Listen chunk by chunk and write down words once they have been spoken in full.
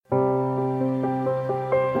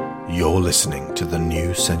You're listening to the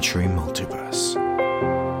New Century Multiverse.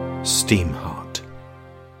 SteamHeart.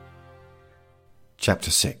 Chapter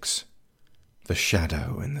 6. The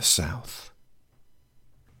Shadow in the South.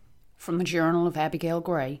 From the Journal of Abigail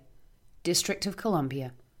Gray, District of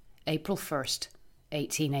Columbia, April 1st,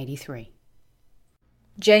 1883.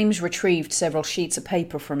 James retrieved several sheets of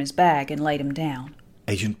paper from his bag and laid them down.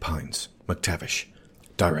 Agent Pines, McTavish,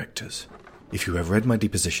 Directors. If you have read my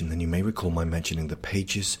deposition, then you may recall my mentioning the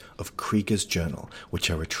pages of Krieger's journal,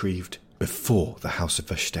 which I retrieved before the House of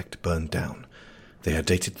Verstecht burned down. They are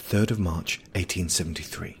dated 3rd of March,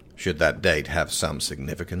 1873. Should that date have some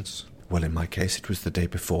significance? Well, in my case, it was the day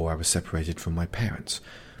before I was separated from my parents.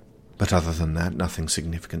 But other than that, nothing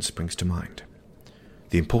significant springs to mind.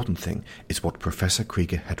 The important thing is what Professor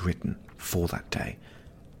Krieger had written for that day,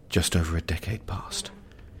 just over a decade past.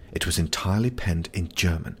 It was entirely penned in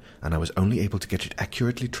German, and I was only able to get it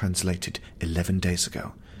accurately translated 11 days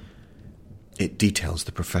ago. It details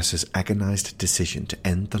the professor's agonized decision to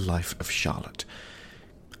end the life of Charlotte.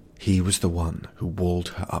 He was the one who walled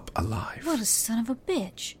her up alive. What a son of a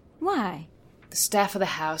bitch. Why? The staff of the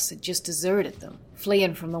house had just deserted them,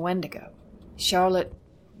 fleeing from the Wendigo. Charlotte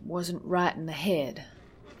wasn't right in the head,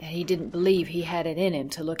 and he didn't believe he had it in him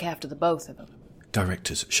to look after the both of them.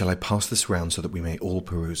 Directors, shall I pass this round so that we may all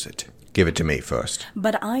peruse it? Give it to me first.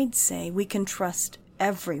 But I'd say we can trust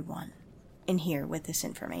everyone in here with this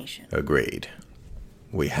information. Agreed.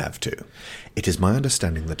 We have to. It is my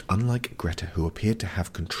understanding that unlike Greta, who appeared to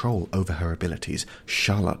have control over her abilities,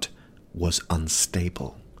 Charlotte was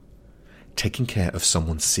unstable. Taking care of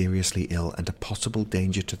someone seriously ill and a possible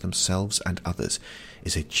danger to themselves and others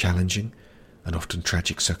is a challenging and often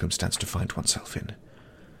tragic circumstance to find oneself in.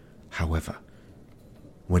 However,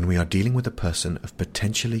 when we are dealing with a person of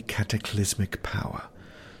potentially cataclysmic power,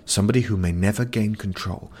 somebody who may never gain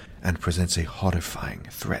control and presents a horrifying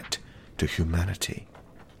threat to humanity,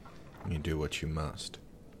 you do what you must.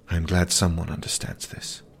 I am glad someone understands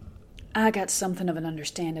this. I got something of an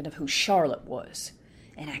understanding of who Charlotte was,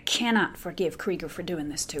 and I cannot forgive Krieger for doing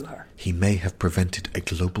this to her. He may have prevented a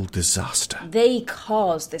global disaster. They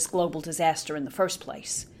caused this global disaster in the first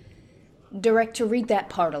place. Director, read that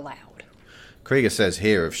part aloud. Krieger says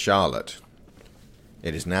here of Charlotte,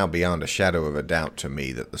 "It is now beyond a shadow of a doubt to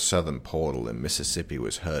me that the southern portal in Mississippi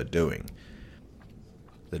was her doing.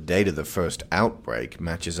 The date of the first outbreak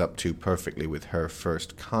matches up too perfectly with her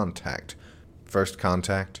first contact. First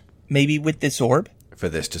contact? Maybe with this orb? For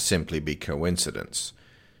this to simply be coincidence.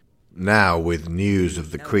 Now, with news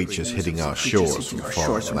of the creatures hitting our shores from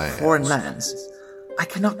foreign lands, I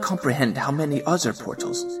cannot comprehend how many other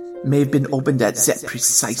portals may have been opened at that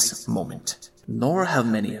precise moment, nor how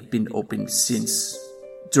many have been opened since,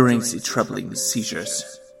 during the troubling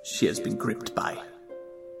seizures she has been gripped by.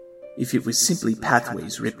 If it was simply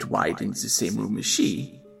pathways ripped wide in the same room as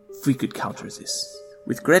she, we could counter this.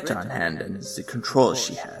 With Greta on hand and the control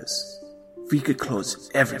she has, we could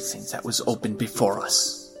close everything that was open before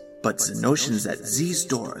us. But the notion that these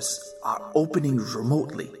doors are opening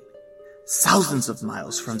remotely, thousands of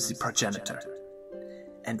miles from the progenitor,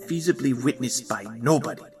 and feasibly witnessed by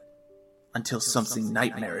nobody until something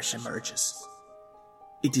nightmarish emerges.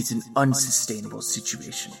 It is an unsustainable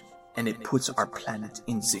situation, and it puts our planet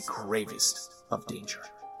in the gravest of danger,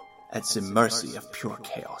 at the mercy of pure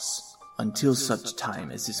chaos, until such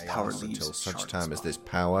time as this power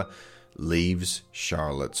leaves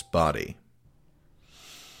Charlotte's body.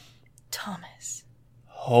 Thomas.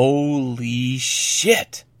 Holy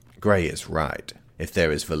shit! Gray is right. If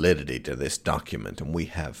there is validity to this document, and we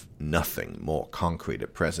have nothing more concrete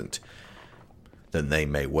at present, then they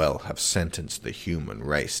may well have sentenced the human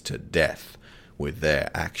race to death with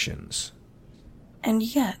their actions. And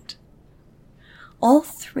yet, all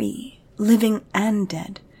three, living and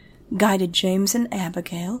dead, guided James and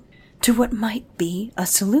Abigail to what might be a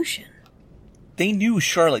solution. They knew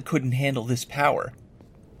Charlotte couldn't handle this power,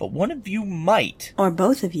 but one of you might. Or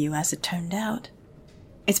both of you, as it turned out.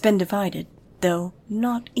 It's been divided, though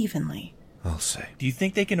not evenly. I'll say. Do you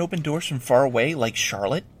think they can open doors from far away, like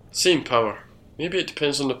Charlotte? Same power. Maybe it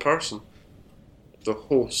depends on the person. The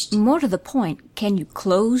host. More to the point, can you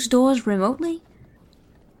close doors remotely?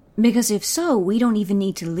 Because if so, we don't even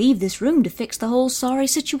need to leave this room to fix the whole sorry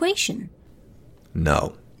situation.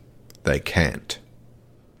 No, they can't.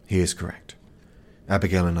 He is correct.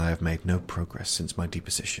 Abigail and I have made no progress since my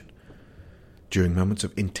deposition. During moments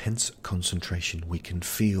of intense concentration, we can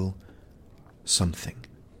feel something,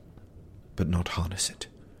 but not harness it.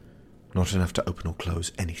 Not enough to open or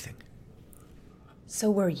close anything. So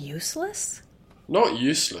we're useless? Not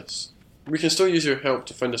useless. We can still use your help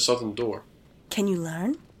to find the southern door. Can you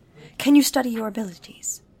learn? Can you study your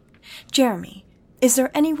abilities? Jeremy, is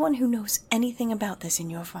there anyone who knows anything about this in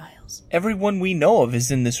your files? Everyone we know of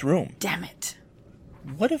is in this room. Damn it.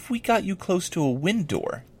 What if we got you close to a wind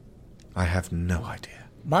door? I have no idea.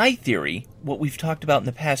 My theory, what we've talked about in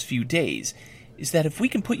the past few days, is that if we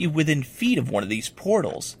can put you within feet of one of these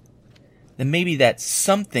portals, then maybe that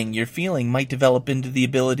something you're feeling might develop into the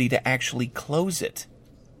ability to actually close it.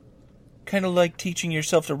 Kind of like teaching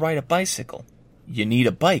yourself to ride a bicycle. You need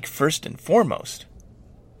a bike first and foremost.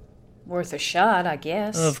 Worth a shot, I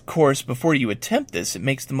guess. Of course, before you attempt this, it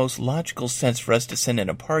makes the most logical sense for us to send in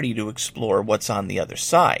a party to explore what's on the other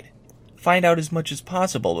side. Find out as much as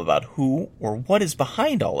possible about who or what is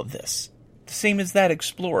behind all of this. The same as that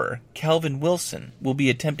explorer, Calvin Wilson, will be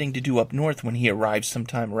attempting to do up north when he arrives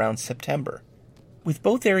sometime around September. With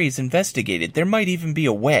both areas investigated, there might even be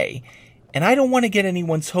a way, and I don't want to get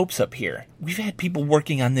anyone's hopes up here. We've had people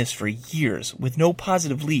working on this for years with no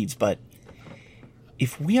positive leads, but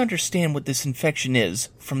if we understand what this infection is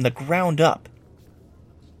from the ground up,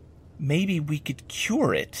 maybe we could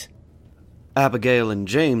cure it. Abigail and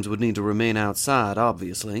James would need to remain outside,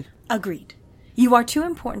 obviously. Agreed. You are too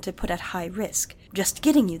important to put at high risk. Just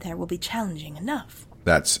getting you there will be challenging enough.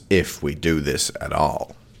 That's if we do this at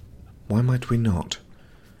all. Why might we not?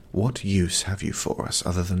 What use have you for us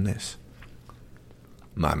other than this?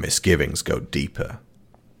 My misgivings go deeper.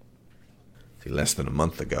 See, less than a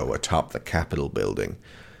month ago, atop the Capitol building,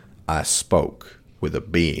 I spoke with a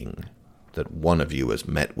being that one of you has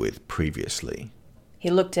met with previously. He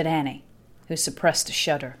looked at Annie, who suppressed a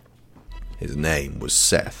shudder. His name was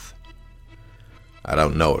Seth. I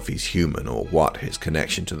don't know if he's human or what his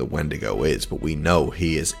connection to the Wendigo is, but we know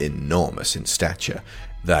he is enormous in stature,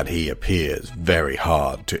 that he appears very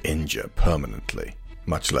hard to injure permanently,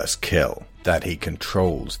 much less kill, that he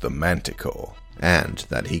controls the Manticore, and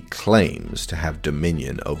that he claims to have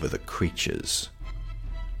dominion over the creatures.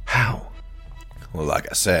 How? Well, like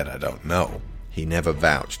I said, I don't know. He never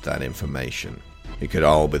vouched that information. It could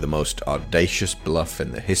all be the most audacious bluff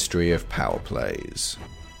in the history of power plays.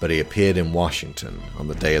 But he appeared in Washington on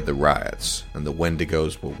the day of the riots, and the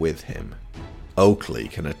Wendigos were with him. Oakley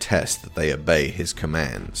can attest that they obey his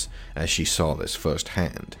commands, as she saw this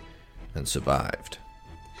firsthand, and survived.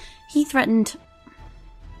 He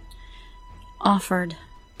offered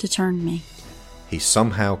to turn me. He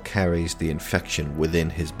somehow carries the infection within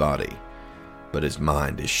his body, but his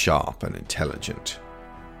mind is sharp and intelligent.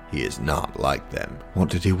 He is not like them. What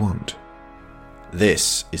did he want?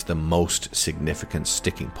 This is the most significant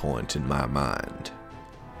sticking point in my mind.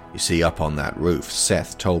 You see, up on that roof,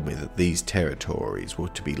 Seth told me that these territories were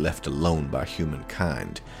to be left alone by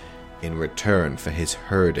humankind in return for his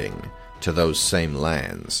herding to those same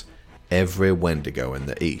lands every Wendigo in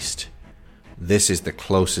the east. This is the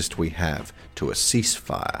closest we have to a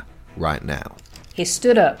ceasefire right now. He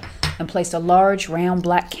stood up and placed a large, round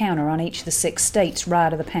black counter on each of the 6 states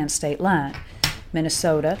right of the Penn State line: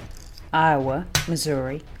 Minnesota, Iowa,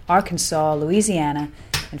 Missouri, Arkansas, Louisiana,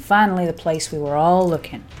 and finally the place we were all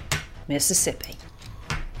looking, Mississippi.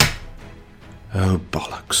 Oh,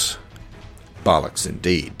 bollocks. Bollocks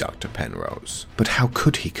indeed, Dr. Penrose. But how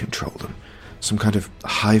could he control them? Some kind of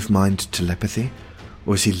hive mind telepathy?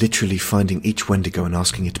 Or is he literally finding each Wendigo and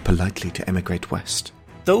asking it politely to emigrate west?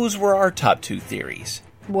 Those were our top 2 theories.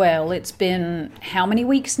 Well, it's been how many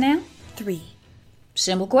weeks now? 3.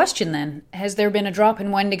 Simple question, then. Has there been a drop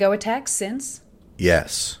in Wendigo attacks since?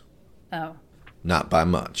 Yes. Oh. Not by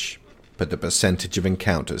much, but the percentage of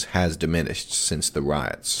encounters has diminished since the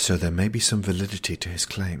riots. So there may be some validity to his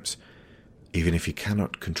claims, even if he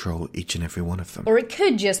cannot control each and every one of them. Or it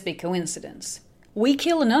could just be coincidence. We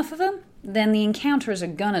kill enough of them, then the encounters are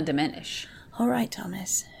gonna diminish. All right,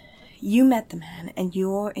 Thomas. You met the man, and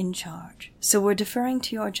you're in charge, so we're deferring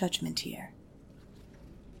to your judgment here.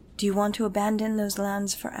 Do you want to abandon those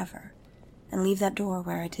lands forever and leave that door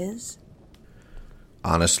where it is?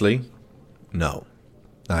 Honestly, no,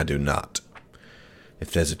 I do not.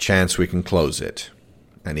 If there's a chance we can close it,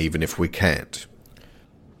 and even if we can't,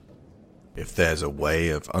 if there's a way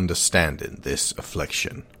of understanding this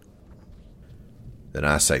affliction, then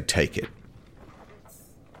I say take it.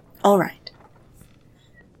 All right.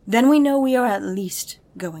 Then we know we are at least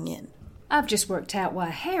going in. I've just worked out why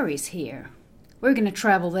Harry's here. We're gonna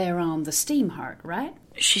travel there on the SteamHeart, right?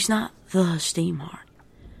 She's not the SteamHeart.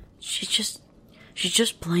 She's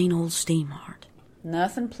just plain old SteamHeart.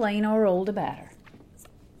 Nothing plain or old about her.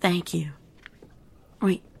 Thank you.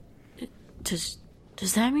 Wait, does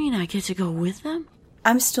that mean I get to go with them?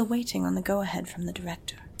 I'm still waiting on the go-ahead from the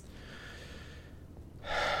director.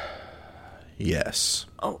 Yes.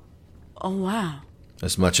 Oh wow.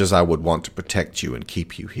 As much as I would want to protect you and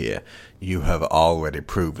keep you here, you have already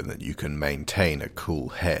proven that you can maintain a cool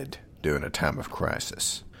head during a time of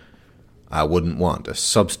crisis. I wouldn't want a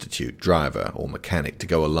substitute driver or mechanic to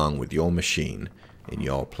go along with your machine in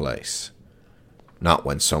your place. Not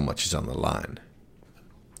when so much is on the line.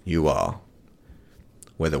 You are,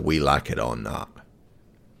 whether we like it or not,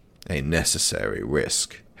 a necessary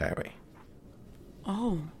risk, Harry.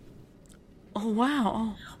 Oh,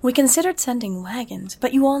 wow. We considered sending wagons,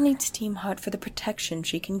 but you all need SteamHeart for the protection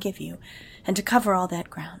she can give you, and to cover all that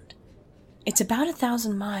ground. It's about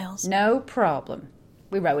 1,000 miles. No problem.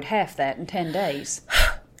 We rode half that in 10 days.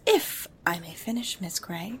 If I may finish, Miss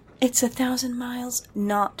Gray, it's 1,000 miles,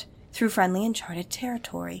 not through friendly uncharted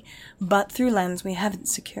territory, but through lands we haven't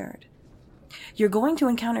secured. You're going to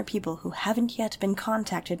encounter people who haven't yet been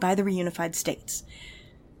contacted by the reunified states.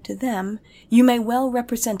 To them, you may well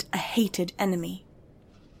represent a hated enemy.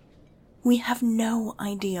 We have no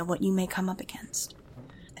idea what you may come up against,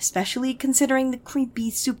 especially considering the creepy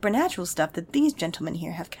supernatural stuff that these gentlemen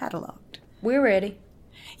here have catalogued. We're ready.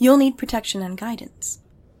 You'll need protection and guidance.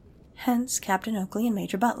 Hence Captain Oakley and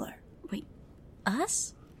Major Butler. Wait,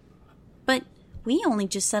 us? But we only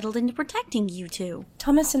just settled into protecting you two.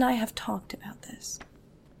 Thomas and I have talked about this.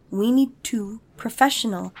 We need 2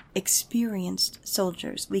 professional, experienced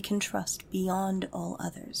soldiers we can trust beyond all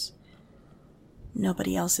others.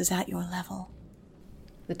 Nobody else is at your level.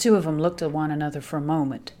 The two of them looked at one another for a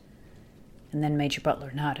moment, and then Major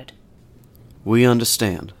Butler nodded. We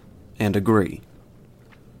understand and agree.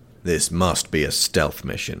 This must be a stealth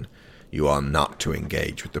mission. You are not to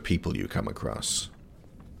engage with the people you come across.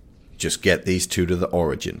 Just get these 2 to the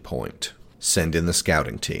origin point, send in the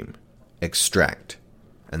scouting team, extract,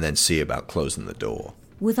 and then see about closing the door.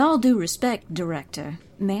 With all due respect, Director,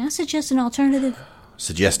 may I suggest an alternative?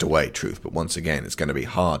 Suggest away, Truth, but once again, it's going to be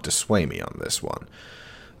hard to sway me on this one.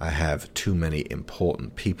 I have too many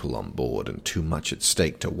important people on board and too much at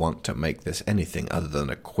stake to want to make this anything other than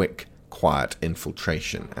a quick, quiet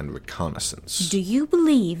infiltration and reconnaissance. Do you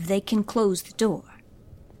believe they can close the door?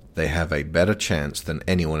 They have a better chance than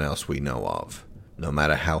anyone else we know of, no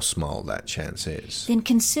matter how small that chance is. Then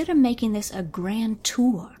consider making this a grand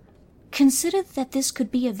tour. Consider that this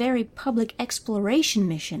could be a very public exploration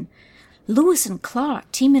mission. Lewis and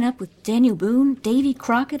Clark teaming up with Daniel Boone, Davy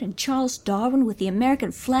Crockett, and Charles Darwin with the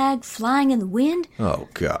American flag flying in the wind. Oh,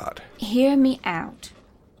 God. Hear me out.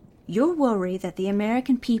 You're worried that the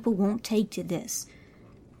American people won't take to this.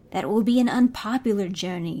 That it will be an unpopular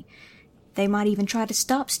journey. They might even try to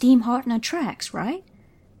stop SteamHeart in our tracks, right?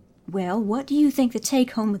 Well, what do you think the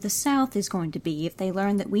take-home of the South is going to be if they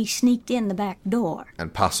learn that we sneaked in the back door?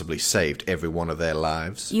 And possibly saved every one of their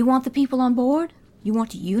lives? You want the people on board? You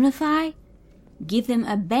want to unify? Give them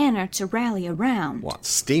a banner to rally around. What,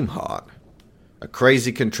 SteamHeart? A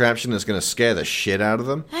crazy contraption that's going to scare the shit out of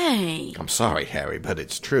them? Hey! I'm sorry, Harry, but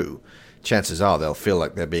it's true. Chances are they'll feel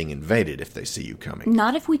like they're being invaded if they see you coming.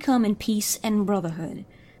 Not if we come in peace and brotherhood.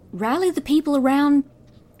 Rally the people around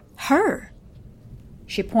her.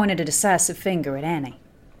 She pointed a decisive finger at Annie.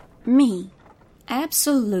 Me.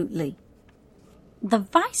 Absolutely. The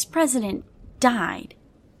vice president died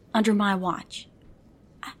under my watch.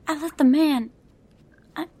 I let the man...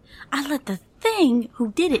 I let the thing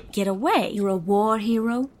who did it get away. You're a war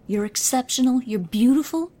hero. You're exceptional. You're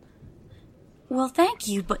beautiful. Well, thank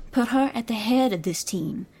you, but... Put her at the head of this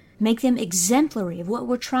team. Make them exemplary of what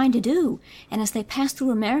we're trying to do. And as they pass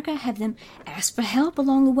through America, have them ask for help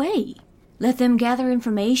along the way. Let them gather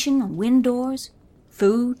information on wind doors,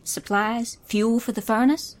 food, supplies, fuel for the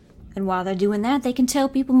furnace. And while they're doing that, they can tell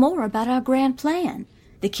people more about our grand plan.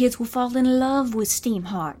 The kids will fall in love with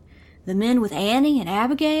SteamHeart. The men with Annie and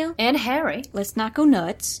Abigail. And Harry. Let's not go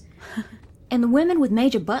nuts. And the women with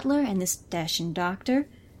Major Butler and this dashing doctor.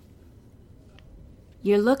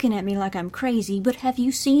 You're looking at me like I'm crazy, but have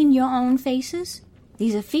you seen your own faces?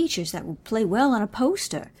 These are features that will play well on a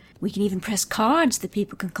poster. We can even press cards that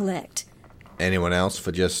people can collect. Anyone else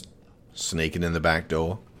for just sneaking in the back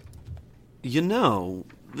door? You know,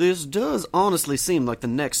 this does honestly seem like the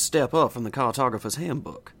next step up from the Cartographer's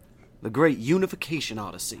Handbook. The Great Unification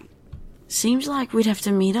Odyssey. Seems like we'd have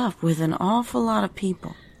to meet up with an awful lot of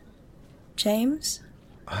people. James?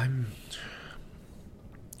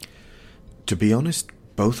 To be honest,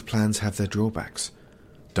 both plans have their drawbacks.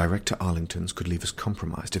 Director Arlington's could leave us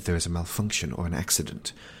compromised if there is a malfunction or an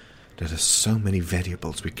accident. There are so many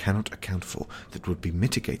variables we cannot account for that would be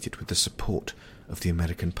mitigated with the support of the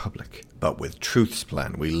American public. But with Truth's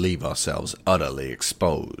plan, we leave ourselves utterly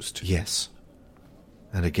exposed. Yes.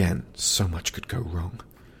 And again, so much could go wrong.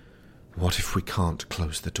 What if we can't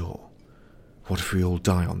close the door? What if we all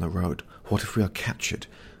die on the road? What if we are captured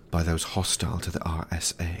by those hostile to the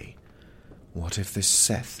RSA? What if this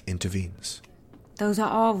Seth intervenes? Those are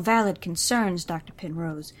all valid concerns, Dr.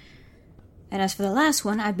 Penrose. And as for the last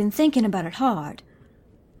one, I've been thinking about it hard.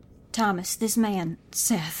 Thomas, this man,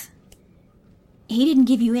 Seth, he didn't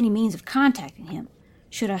give you any means of contacting him,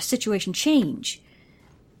 should our situation change.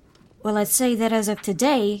 Well, I'd say that as of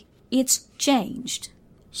today, it's changed.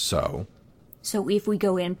 So? So if we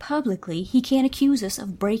go in publicly, he can't accuse us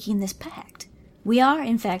of breaking this pact. We are,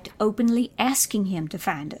 in fact, openly asking him to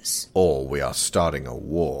find us. Or we are starting a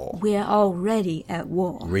war. We're already at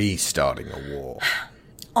war. Restarting a war.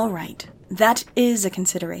 All right, that is a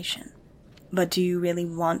consideration. But do you really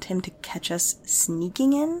want him to catch us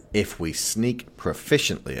sneaking in? If we sneak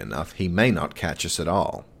proficiently enough, he may not catch us at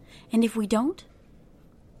all. And if we don't?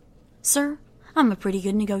 Sir, I'm a pretty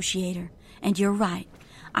good negotiator, and you're right.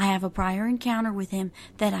 I have a prior encounter with him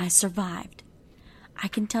that I survived. I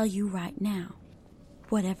can tell you right now,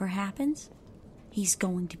 whatever happens, he's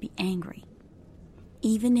going to be angry.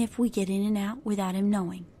 Even if we get in and out without him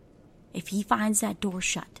knowing, if he finds that door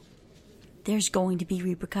shut, there's going to be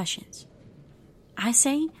repercussions. I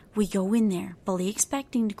say we go in there fully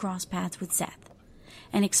expecting to cross paths with Seth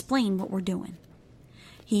and explain what we're doing.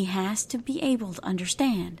 He has to be able to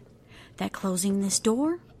understand that closing this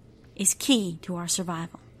door is key to our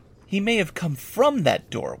survival. He may have come from that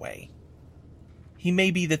doorway. He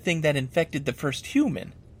may be the thing that infected the first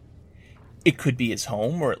human. It could be his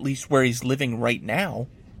home, or at least where he's living right now.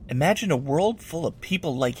 Imagine a world full of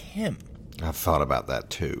people like him. I've thought about that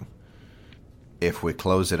too. If we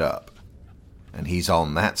close it up, and he's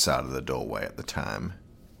on that side of the doorway at the time,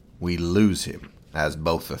 we lose him as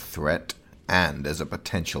both a threat and as a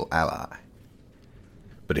potential ally.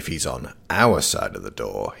 But if he's on our side of the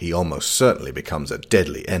door, he almost certainly becomes a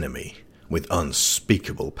deadly enemy with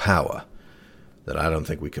unspeakable power that I don't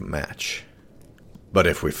think we can match. But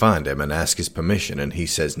if we find him and ask his permission and he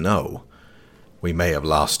says no, we may have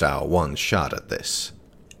lost our one shot at this.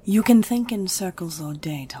 You can think in circles all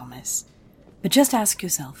day, Thomas, but just ask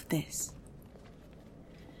yourself this.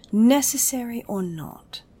 Necessary or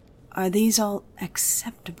not, are these all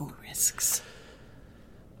acceptable risks?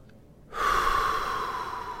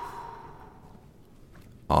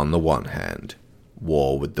 On the one hand,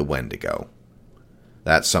 war with the Wendigo.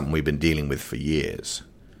 That's something we've been dealing with for years.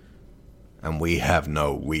 And we have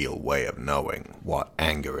no real way of knowing what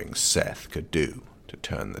angering Seth could do to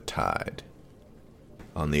turn the tide.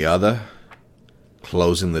 On the other,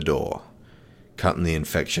 closing the door, cutting the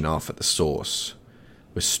infection off at the source,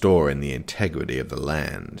 restoring the integrity of the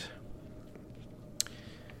land.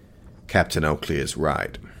 Captain Oakley is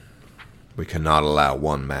right. We cannot allow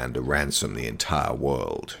one man to ransom the entire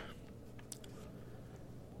world.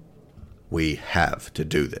 We have to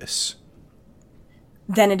do this.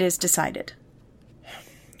 Then it is decided.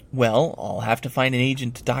 Well, I'll have to find an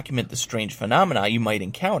agent to document the strange phenomena you might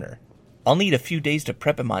encounter. I'll need a few days to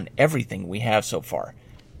prep him on everything we have so far.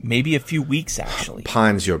 Maybe a few weeks, actually.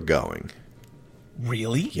 Pines, you're going.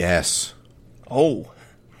 Really? Yes. Oh.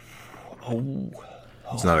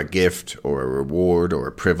 It's not a gift or a reward or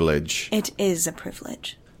a privilege. It is a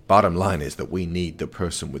privilege. Bottom line is that we need the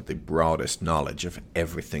person with the broadest knowledge of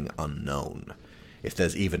everything unknown. If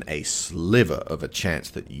there's even a sliver of a chance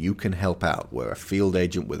that you can help out where a field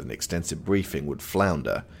agent with an extensive briefing would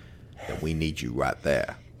flounder, then we need you right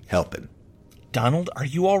there, helping. Donald, are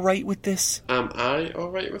you all right with this? Am I all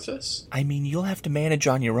right with this? I mean, you'll have to manage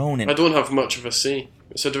on your own and... I don't have much of a say.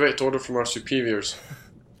 It's a direct order from our superiors.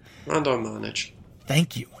 And I'll manage.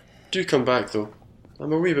 Thank you. Do come back, though.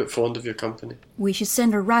 I'm a wee bit fond of your company. We should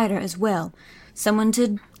send a writer as well. Someone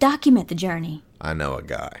to document the journey. I know a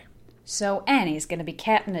guy. So Annie's going to be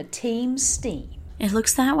captain of Team Steam. It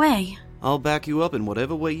looks that way. I'll back you up in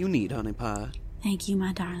whatever way you need, honey pie. Thank you,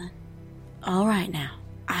 my darling. All right now.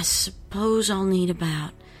 I suppose I'll need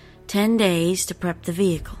about 10 days to prep the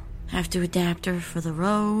vehicle. Have to adapt her for the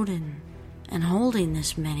road and holding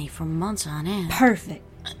this many for months on end. Perfect.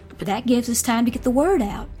 But that gives us time to get the word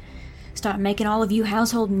out. Start making all of you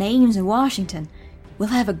household names in Washington. We'll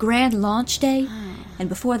have a grand launch day, and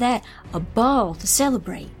before that, a ball to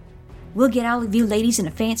celebrate. We'll get all of you ladies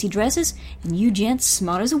into fancy dresses, and you gents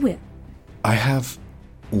smart as a whip. I have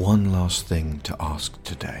one last thing to ask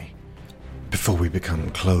today. Before we become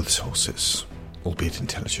clothes horses, albeit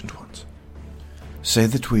intelligent ones. Say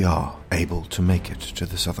that we are able to make it to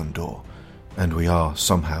the southern door, and we are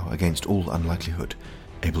somehow, against all unlikelihood,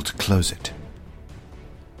 able to close it.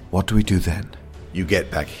 What do we do then? You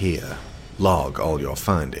get back here, log all your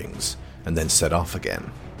findings, and then set off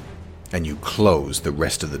again. And you close the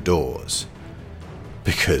rest of the doors.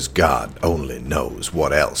 Because God only knows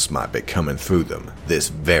what else might be coming through them this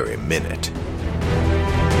very minute.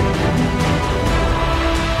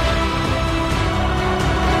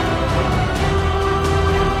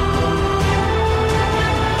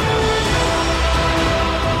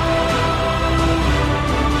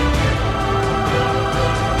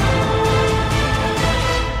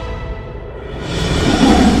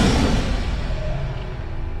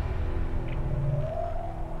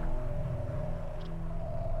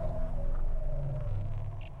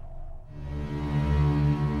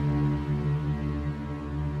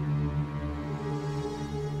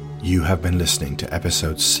 You have been listening to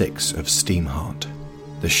episode 6 of SteamHeart,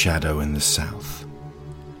 The Shadow in the South.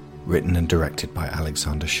 Written and directed by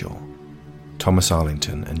Alexander Shaw. Thomas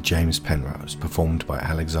Arlington and James Penrose performed by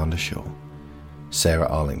Alexander Shaw. Sarah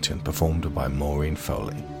Arlington performed by Maureen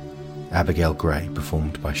Foley. Abigail Gray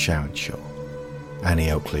performed by Sharon Shaw.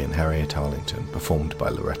 Annie Oakley and Harriet Arlington performed by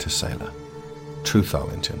Loretta Saylor. Truth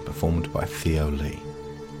Arlington performed by Theo Lee.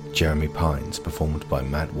 Jeremy Pines performed by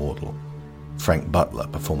Matt Wardle. Frank Butler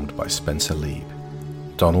performed by Spencer Lieb.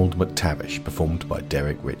 Donald McTavish performed by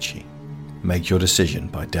Derek Ritchie. Make Your Decision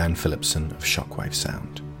by Dan Phillipson of Shockwave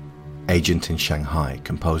Sound. Agent in Shanghai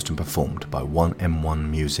composed and performed by 1M1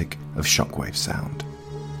 Music of Shockwave Sound.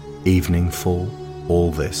 Evening Fall,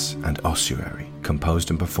 All This and Ossuary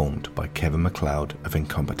composed and performed by Kevin MacLeod of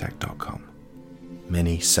Incompetech.com.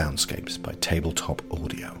 Many Soundscapes by Tabletop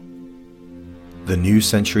Audio. The New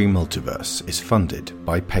Century Multiverse is funded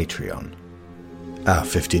by Patreon. Our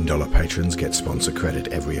 $15 patrons get sponsor credit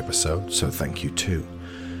every episode, so thank you to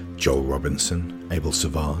Joel Robinson, Abel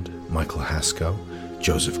Savard, Michael Haskell,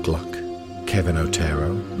 Joseph Gluck, Kevin Otero,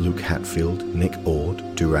 Luke Hatfield, Nick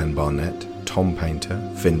Ord, Duran Barnett, Tom Painter,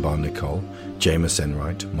 Finbar Nicole, Jameis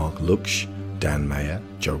Enright, Mark Luksch, Dan Mayer,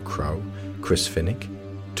 Joe Crow, Chris Finnick,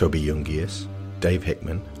 Toby Jungius, Dave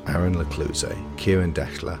Hickman, Aaron Lecluse, Kieran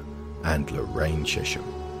Dashler, and Lorraine Chisholm.